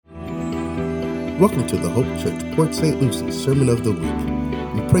Welcome to the Hope Church, Port St. Lucie Sermon of the Week.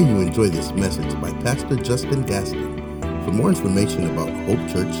 We pray you enjoy this message by Pastor Justin Gaston. For more information about Hope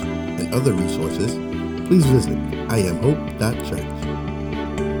Church and other resources, please visit iamhope.church.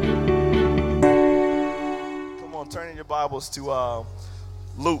 Come on, turn in your Bibles to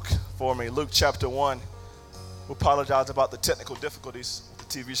Luke for me, Luke chapter 1. We apologize about the technical difficulties with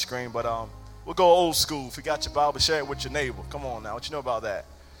the TV screen, but we'll go old school. If you got your Bible, share it with your neighbor. Come on now, what you know about that?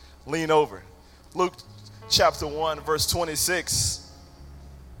 Lean over. Luke chapter 1, verse 26.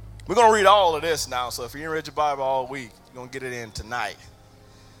 We're going to read all of this now, so if you didn't read your Bible all week, you're going to get it in tonight.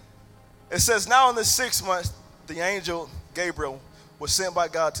 It says, now in the 6th month, the angel Gabriel was sent by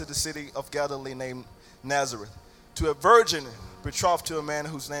God to the city of Galilee named Nazareth, to a virgin betrothed to a man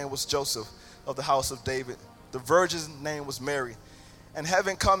whose name was Joseph of the house of David. The virgin's name was Mary. And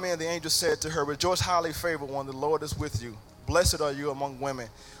having come in, the angel said to her, rejoice, highly favored one, the Lord is with you. Blessed are you among women.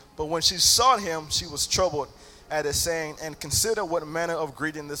 But when she saw him, she was troubled at his saying, and considered what manner of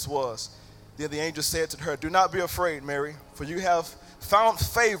greeting this was. Then the angel said to her, do not be afraid, Mary, for you have found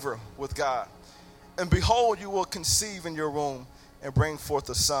favor with God. And behold, you will conceive in your womb and bring forth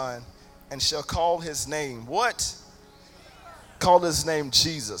a son, and shall call his name, what? Call his name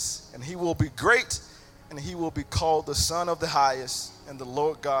Jesus. And he will be great, and he will be called the Son of the Highest, and the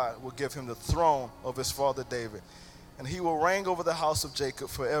Lord God will give him the throne of his father David. And he will reign over the house of Jacob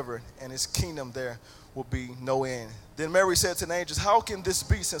forever, and his kingdom there will be no end. Then Mary said to the angels, how can this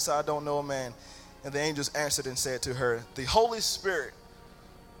be, since I don't know a man? And the angels answered and said to her, the Holy Spirit,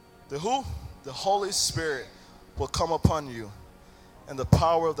 the who? The Holy Spirit will come upon you, and the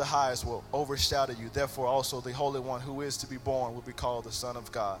power of the highest will overshadow you. Therefore also the Holy One who is to be born will be called the Son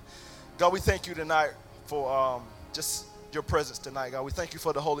of God. God, we thank you tonight for just your presence tonight. God, we thank you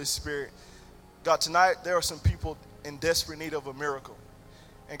for the Holy Spirit. God, tonight there are some people in desperate need of a miracle.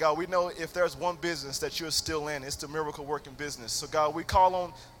 And God, we know if there's one business that you're still in, it's the miracle working business. So God, we call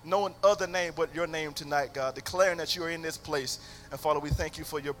on no other name but your name tonight, God, declaring that you are in this place. And Father, we thank you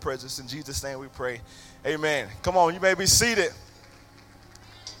for your presence. In Jesus' name we pray. Amen. Come on, you may be seated.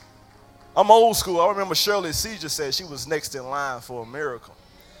 I'm old school. I remember Shirley Caesar said she was next in line for a miracle.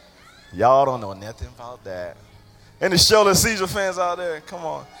 Y'all don't know nothing about that. Any Shirley Caesar fans out there? Come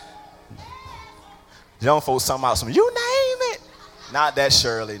on. Young folks talking about some, you name it. Not that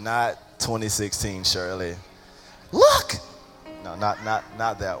Shirley, not 2016 Shirley. Look. No, not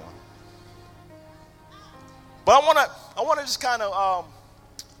that one. But I wanna just kind of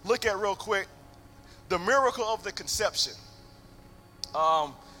look at real quick the miracle of the conception.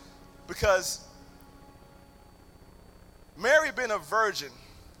 Because Mary being a virgin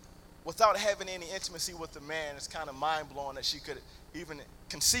without having any intimacy with the man is kind of mind-blowing that she could even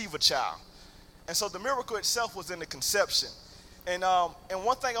conceive a child. And so the miracle itself was in the conception. And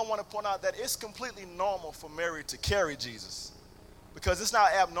one thing I want to point out that it's completely normal for Mary to carry Jesus, because it's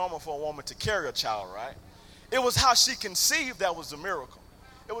not abnormal for a woman to carry a child, right? It was how she conceived that was the miracle.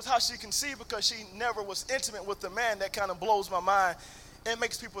 It was how she conceived because she never was intimate with the man that kind of blows my mind. It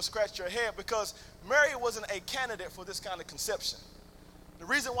makes people scratch their head because Mary wasn't a candidate for this kind of conception. The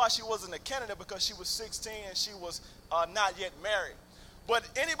reason why she wasn't a candidate because she was 16 and she was not yet married. But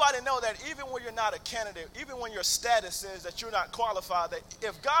anybody know that even when you're not a candidate, even when your status says that you're not qualified, that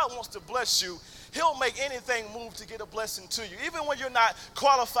if God wants to bless you, he'll make anything move to get a blessing to you. Even when you're not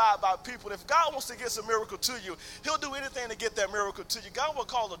qualified by people, if God wants to get some miracle to you, he'll do anything to get that miracle to you. God will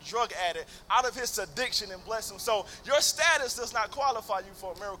call a drug addict out of his addiction and bless him. So your status does not qualify you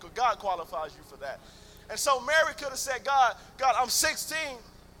for a miracle. God qualifies you for that. And so Mary could have said, God, I'm 16.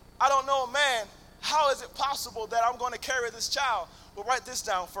 I don't know a man. How is it possible that I'm going to carry this child? Well, write this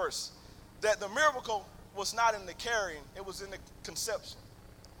down first, that the miracle was not in the carrying, it was in the conception.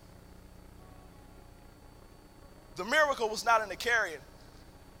 The miracle was not in the carrying,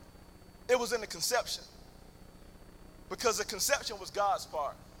 it was in the conception. Because the conception was God's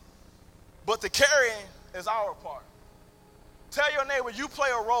part, but the carrying is our part. Tell your neighbor, you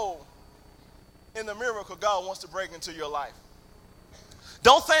play a role in the miracle God wants to bring into your life.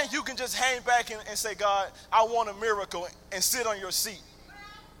 Don't think you can just hang back and say, God, I want a miracle, and sit on your seat.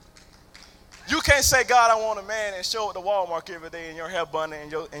 You can't say, God, I want a man, and show up to Walmart every day in your hair bun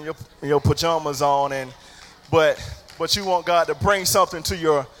and your pajamas on, but you want God to bring something to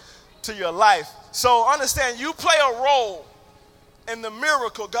your life. So understand, you play a role in the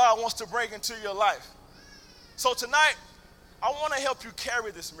miracle God wants to bring into your life. So tonight, I want to help you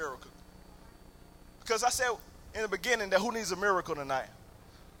carry this miracle. Because I said in the beginning that who needs a miracle tonight?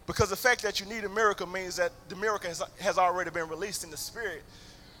 Because the fact that you need a miracle means that the miracle has already been released in the spirit.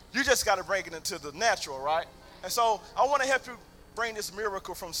 You just got to bring it into the natural, right? And so I want to help you bring this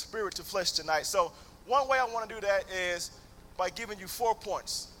miracle from spirit to flesh tonight. So one way I want to do that is by giving you 4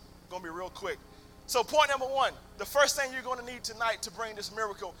 points. Going to be real quick. So point number 1, the first thing you're going to need tonight to bring this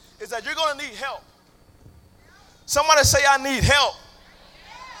miracle is that you're going to need help. Somebody say, I need help.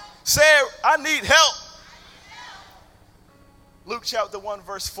 Say, I need help. Luke chapter 1,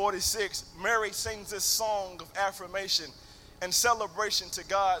 verse 46, Mary sings this song of affirmation and celebration to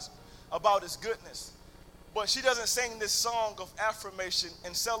God about his goodness. But she doesn't sing this song of affirmation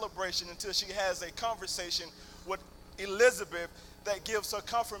and celebration until she has a conversation with Elizabeth that gives her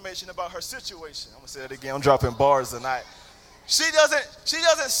confirmation about her situation. I'm going to say it again. I'm dropping bars tonight. She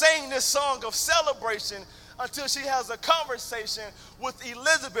doesn't sing this song of celebration until she has a conversation with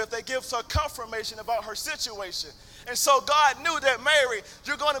Elizabeth that gives her confirmation about her situation. And so God knew that, Mary,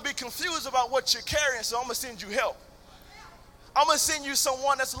 you're going to be confused about what you're carrying, so I'm going to send you help. I'm going to send you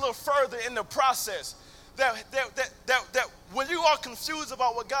someone that's a little further in the process. That when you are confused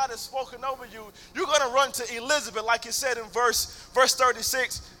about what God has spoken over you, you're going to run to Elizabeth, like it said in verse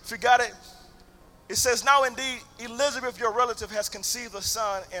 36. If you got it, it says, now indeed, Elizabeth, your relative, has conceived a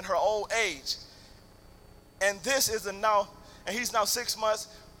son in her old age. And he's now 6 months,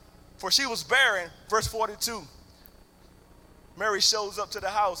 for she was barren. Verse 42. Mary shows up to the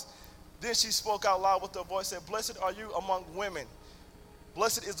house. Then she spoke out loud with her voice, said, blessed are you among women.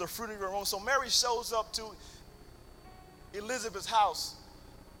 Blessed is the fruit of your womb. So Mary shows up to Elizabeth's house.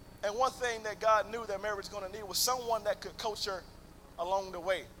 And one thing that God knew that Mary was going to need was someone that could coach her along the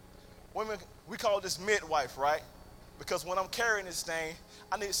way. Women, we call this midwife, right? Because when I'm carrying this thing,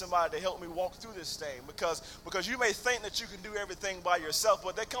 I need somebody to help me walk through this thing. Because you may think that you can do everything by yourself,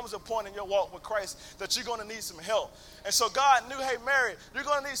 but there comes a point in your walk with Christ that you're going to need some help. And so God knew, hey, Mary, you're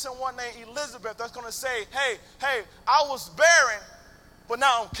going to need someone named Elizabeth that's going to say, hey, I was barren, but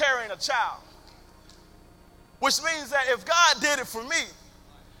now I'm carrying a child. Which means that if God did it for me,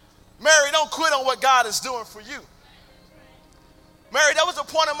 Mary, don't quit on what God is doing for you. Mary, there was a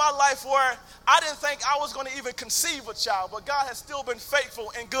point in my life where I didn't think I was going to even conceive a child, but God has still been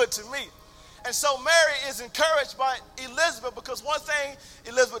faithful and good to me. And so Mary is encouraged by Elizabeth, because one thing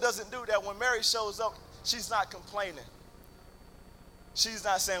Elizabeth doesn't do, that when Mary shows up, she's not complaining. She's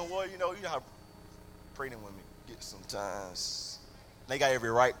not saying, well, you know how pregnant women get sometimes. They got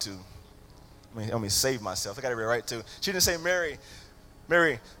every right to. I mean, save myself. I got every right to. She didn't say, Mary,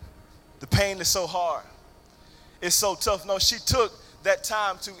 the pain is so hard. It's so tough. No, she took that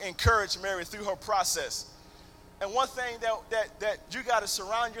time to encourage Mary through her process. And one thing that you got to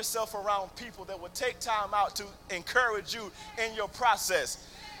surround yourself around people that will take time out to encourage you in your process.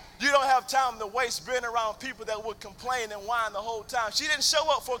 You don't have time to waste being around people that would complain and whine the whole time. She didn't show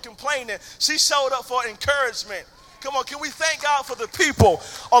up for complaining. She showed up for encouragement. Come on, can we thank God for the people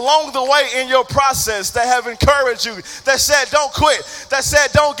along the way in your process that have encouraged you, that said don't quit, that said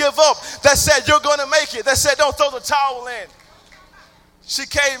don't give up, that said you're going to make it, that said don't throw the towel in. She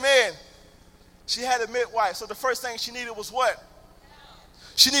came in. She had a midwife. So the first thing she needed was what?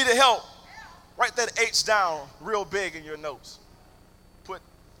 She needed help. Write that H down real big in your notes. Put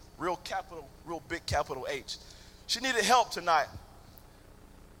real big capital H. She needed help tonight.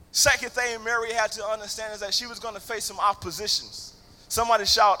 Second thing Mary had to understand is that she was going to face some oppositions. Somebody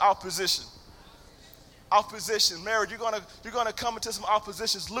shout opposition. Opposition. Mary, you're going to come into some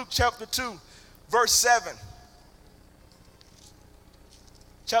oppositions. Luke chapter 2, verse 7.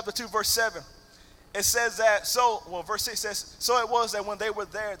 Chapter 2, verse 7. It says that, verse 6 says, so it was that when they were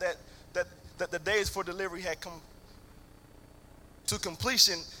there that the days for delivery had come to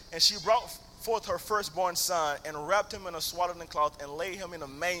completion, and she brought forth her firstborn son and wrapped him in a swaddling cloth and laid him in a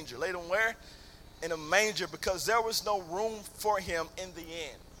manger. Laid him where? In a manger, because there was no room for him in the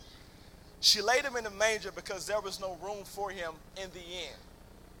inn. She laid him in a manger because there was no room for him in the inn.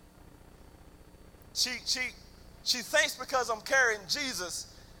 She thinks because I'm carrying Jesus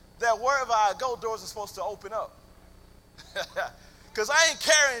that wherever I go, doors are supposed to open up. Because I ain't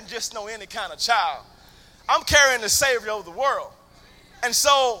carrying just any kind of child. I'm carrying the Savior of the world. And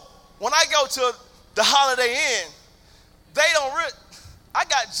so when I go to the Holiday Inn, I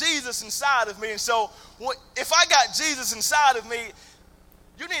got Jesus inside of me. And so if I got Jesus inside of me,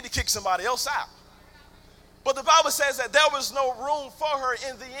 you need to kick somebody else out. But the Bible says that there was no room for her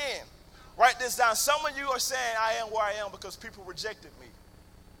in the inn. Write this down. Some of you are saying, I am where I am because people rejected me.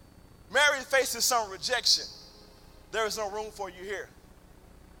 Mary faces some rejection. There is no room for you here.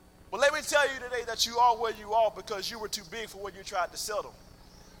 But let me tell you today that you are where you are because you were too big for what you tried to settle.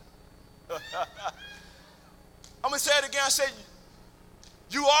 I'm going to say it again. I said,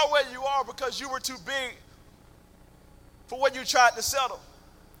 you are where you are because you were too big for what you tried to settle.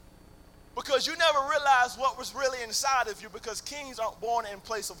 Because you never realized what was really inside of you, because kings aren't born in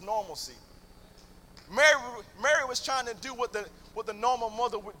place of normalcy. Mary was trying to do what the normal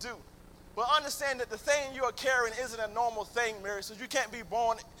mother would do. But understand that the thing you are carrying isn't a normal thing, Mary, so you can't be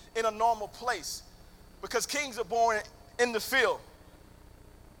born in a normal place, because kings are born in the field.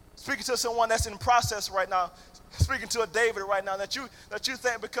 Speaking to someone that's in process right now, speaking to a David right now, that you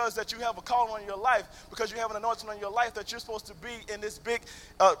think because that you have a calling on your life, because you have an anointing on your life, that you're supposed to be in this big,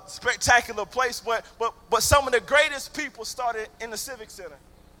 spectacular place. But some of the greatest people started in the Civic Center.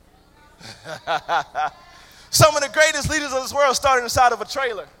 Some of the greatest leaders of this world started inside of a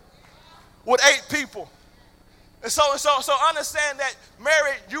trailer with 8 people. And so understand that,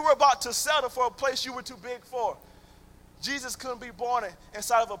 Mary, you were about to settle for a place you were too big for. Jesus couldn't be born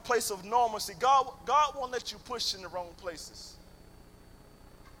inside of a place of normalcy. God won't let you push in the wrong places.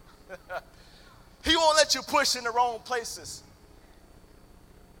 He won't let you push in the wrong places.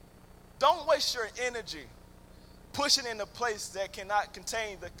 Don't waste your energy pushing in a place that cannot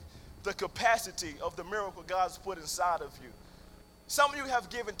contain the capacity of the miracle God's put inside of you. Some of you have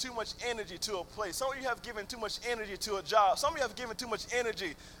given too much energy to a place. Some of you have given too much energy to a job. Some of you have given too much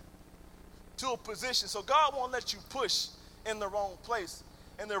energy to a position. So God won't let you push in the wrong place.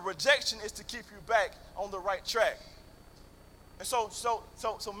 And the rejection is to keep you back on the right track. And so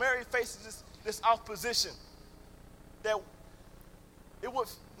Mary faces this opposition that it would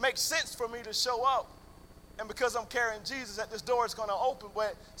make sense for me to show up. And because I'm carrying Jesus, that this door is going to open.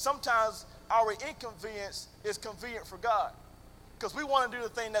 But sometimes our inconvenience is convenient for God, because we want to do the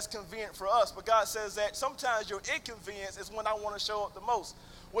thing that's convenient for us. But God says that sometimes your inconvenience is when I want to show up the most,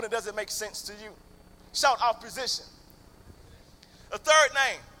 when it doesn't make sense to you. Shout opposition. A third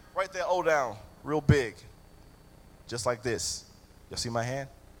name, right there, O down, real big, just like this. Y'all see my hand?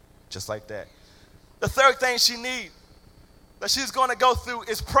 Just like that. The third thing she needs, that she's going to go through,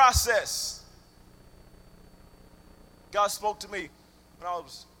 is process. God spoke to me when I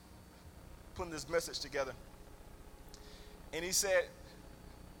was putting this message together. And he said,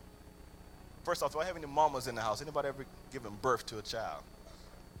 first off, do I have any mamas in the house? Anybody ever given birth to a child?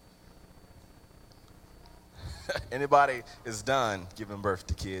 Anybody is done giving birth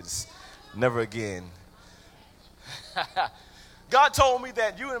to kids? Never again. God told me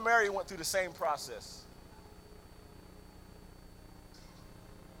that you and Mary went through the same process.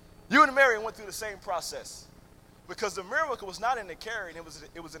 You and Mary went through the same process, because the miracle was not in the carrying, it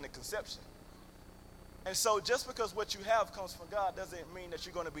was in the conception. And so just because what you have comes from God doesn't mean that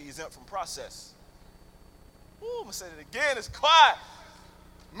you're going to be exempt from process. Ooh, I'm going to say it again. It's quiet.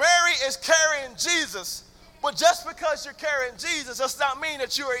 Mary is carrying Jesus, but just because you're carrying Jesus does not mean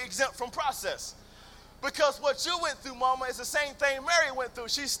that you are exempt from process. Because what you went through, Mama, is the same thing Mary went through.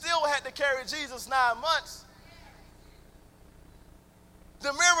 She still had to carry Jesus 9 months.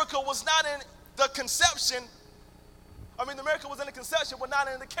 The miracle was not in the conception. The miracle was in the conception, but not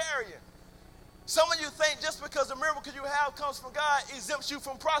in the carrying. Some of you think just because the miracle you have comes from God exempts you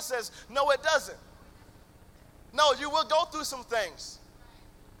from process. No, it doesn't. No, you will go through some things.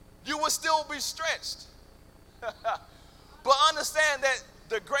 You will still be stretched. But understand that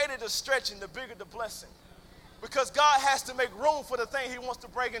the greater the stretching, the bigger the blessing. Because God has to make room for the thing he wants to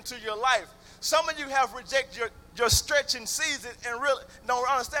bring into your life. Some of you have rejected your stretching season and really don't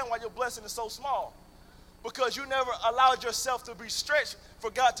understand why your blessing is so small. Because you never allowed yourself to be stretched for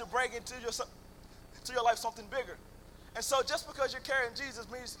God to bring into your life something bigger. And so just because you're carrying Jesus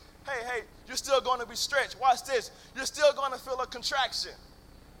means, hey, you're still going to be stretched. Watch this. You're still going to feel a contraction.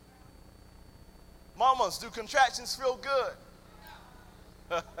 Mamas, do contractions feel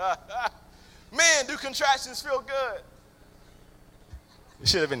good? Men, do contractions feel good? It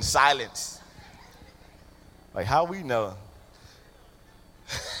should have been silence. Like, how we know?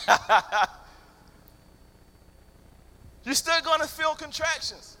 You're still going to feel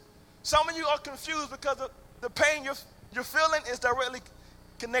contractions. Some of you are confused because the pain you're feeling is directly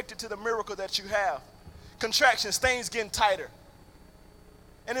connected to the miracle that you have. Contractions, things getting tighter.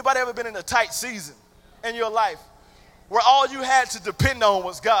 Anybody ever been in a tight season in your life where all you had to depend on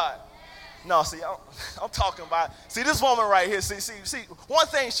was God? No, see, I'm talking about, see, this woman right here, see, one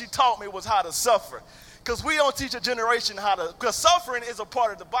thing she taught me was how to suffer. Because we don't teach a generation how to, because suffering is a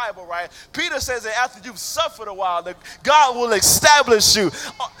part of the Bible, right? Peter says that after you've suffered a while, that God will establish you.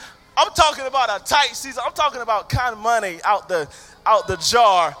 I'm talking about a tight season. I'm talking about kind of money out the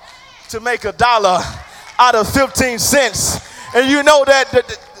jar to make $1 out of 15 cents. And you know that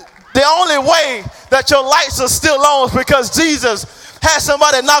the only way that your lights are still on is because Jesus had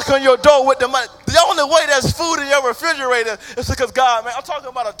somebody knock on your door with the money. The only way there's food in your refrigerator is because God, man, I'm talking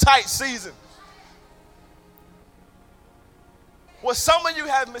about a tight season. What some of you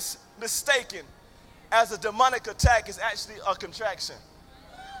have mistaken as a demonic attack is actually a contraction.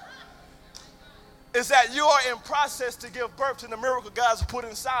 Is that you are in process to give birth to the miracle God's put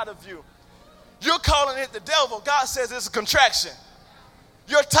inside of you. You're calling it the devil. God says it's a contraction.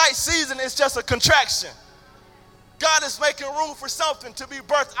 Your tight season is just a contraction. God is making room for something to be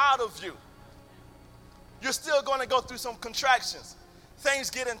birthed out of you. You're still going to go through some contractions. Things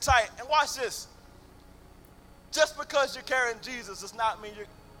getting tight. And watch this. Just because you're carrying Jesus does not mean your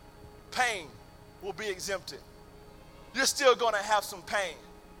pain will be exempted. You're still going to have some pain.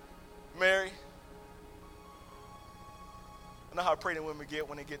 Mary, I know how pregnant women get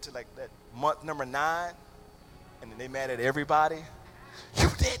when they get to like that month number 9, and then they mad at everybody. You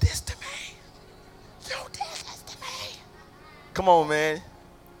did this to me. You did this to me. Come on, man.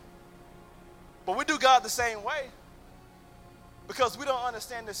 But we do God the same way because we don't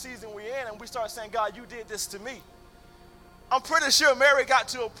understand the season we're in, and we start saying, God, you did this to me. I'm pretty sure Mary got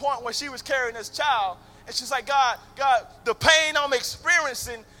to a point where she was carrying this child, and she's like, God, the pain I'm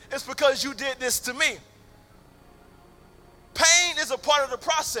experiencing is because you did this to me. Pain is a part of the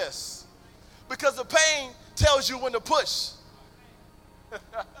process because the pain tells you when to push.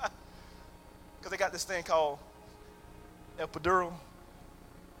 Because they got this thing called epidural.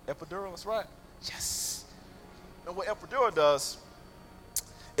 Epidural, that's right. Yes. And what epidural does,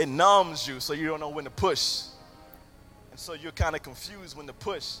 it numbs you so you don't know when to push. And so you're kind of confused when to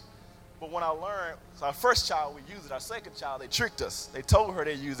push. But when I learned, so our first child, we used it. Our second child, they tricked us. They told her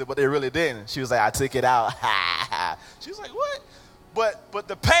they used it, but they really didn't. She was like, I took it out. She was like, what? But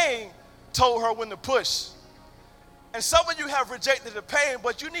the pain told her when to push. And some of you have rejected the pain,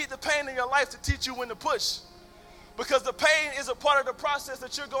 but you need the pain in your life to teach you when to push. Because the pain is a part of the process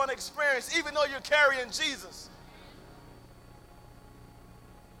that you're going to experience, even though you're carrying Jesus.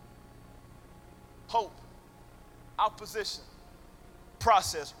 Hope, opposition,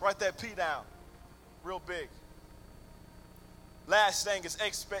 process. Write that P down real big. Last thing is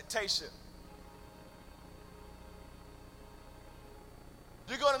expectation.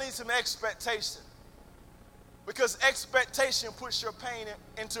 You're going to need some expectation because expectation puts your pain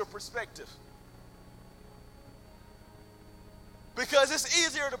into a perspective. Because it's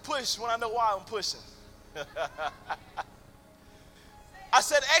easier to push when I know why I'm pushing. I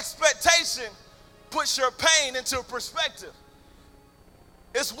said expectation puts your pain into a perspective.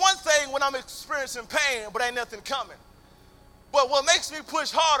 It's one thing when I'm experiencing pain, but ain't nothing coming. But what makes me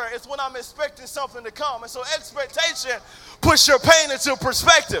push harder is when I'm expecting something to come. And so expectation puts your pain into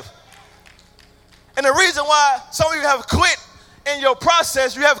perspective. And the reason why some of you have quit in your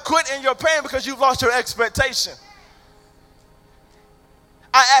process, you have quit in your pain because you've lost your expectation.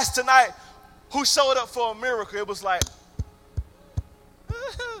 I asked tonight who showed up for a miracle. It was like,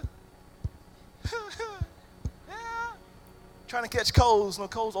 yeah. Trying to catch colds. No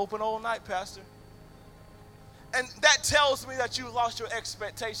colds open all night, Pastor. And that tells me that you lost your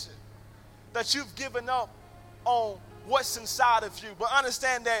expectation, that you've given up on what's inside of you. But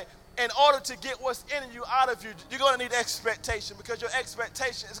understand that in order to get what's in you out of you, you're going to need expectation because your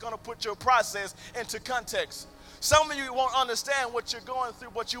expectation is going to put your process into context. Some of you won't understand what you're going through,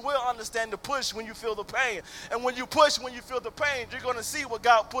 but you will understand the push when you feel the pain. And when you push, when you feel the pain, you're going to see what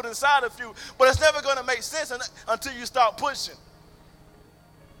God put inside of you. But it's never going to make sense until you start pushing.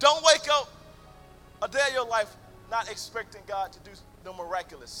 Don't wake up a day of your life not expecting God to do the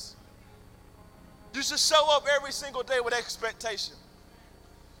miraculous. You should show up every single day with expectation.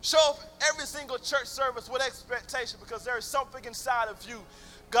 Show up every single church service with expectation because there is something inside of you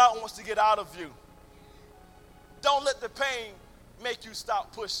God wants to get out of you. Don't let the pain make you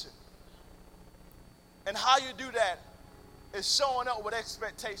stop pushing. And how you do that is showing up with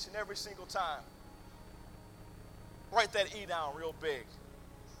expectation every single time. Write that E down real big.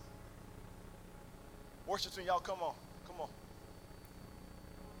 Worship team, y'all, come on. Come on.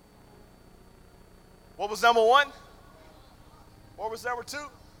 What was number 1? What was number 2?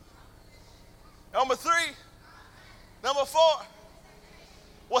 Number 3? Number 4?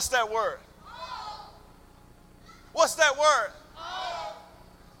 What's that word? What's that word?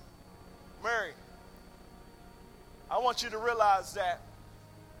 Mary, I want you to realize that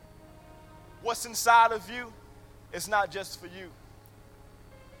what's inside of you is not just for you.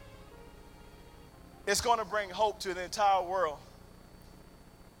 It's going to bring hope to the entire world.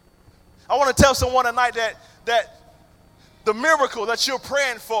 I want to tell someone tonight that the miracle that you're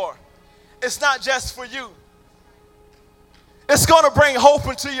praying for, it's not just for you. It's going to bring hope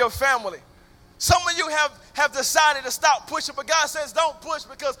into your family. Some of you have decided to stop pushing, but God says don't push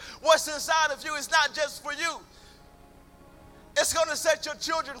because what's inside of you is not just for you. It's going to set your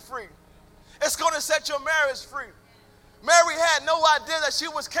children free. It's going to set your marriage free. Mary had no idea that she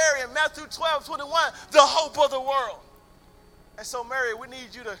was carrying Matthew 12:21, the hope of the world. And so, Mary, we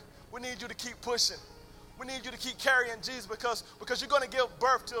need you to keep pushing. We need you to keep carrying Jesus because you're going to give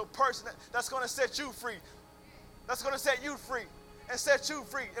birth to a person that's going to set you free. That's going to set you free and set you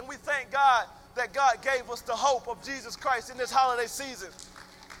free. And we thank God that God gave us the hope of Jesus Christ in this holiday season.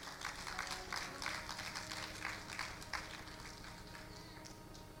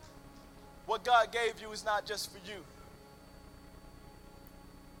 What God gave you is not just for you.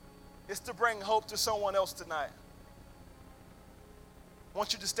 It's to bring hope to someone else tonight. I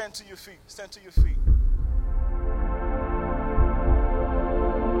want you to stand to your feet. Stand to your feet.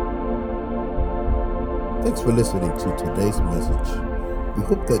 Thanks for listening to today's message. We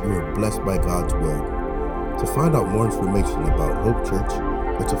hope that you are blessed by God's Word. To find out more information about Hope Church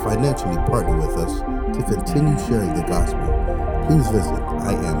or to financially partner with us to continue sharing the gospel, please visit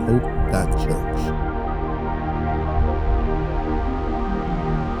iamhope.church.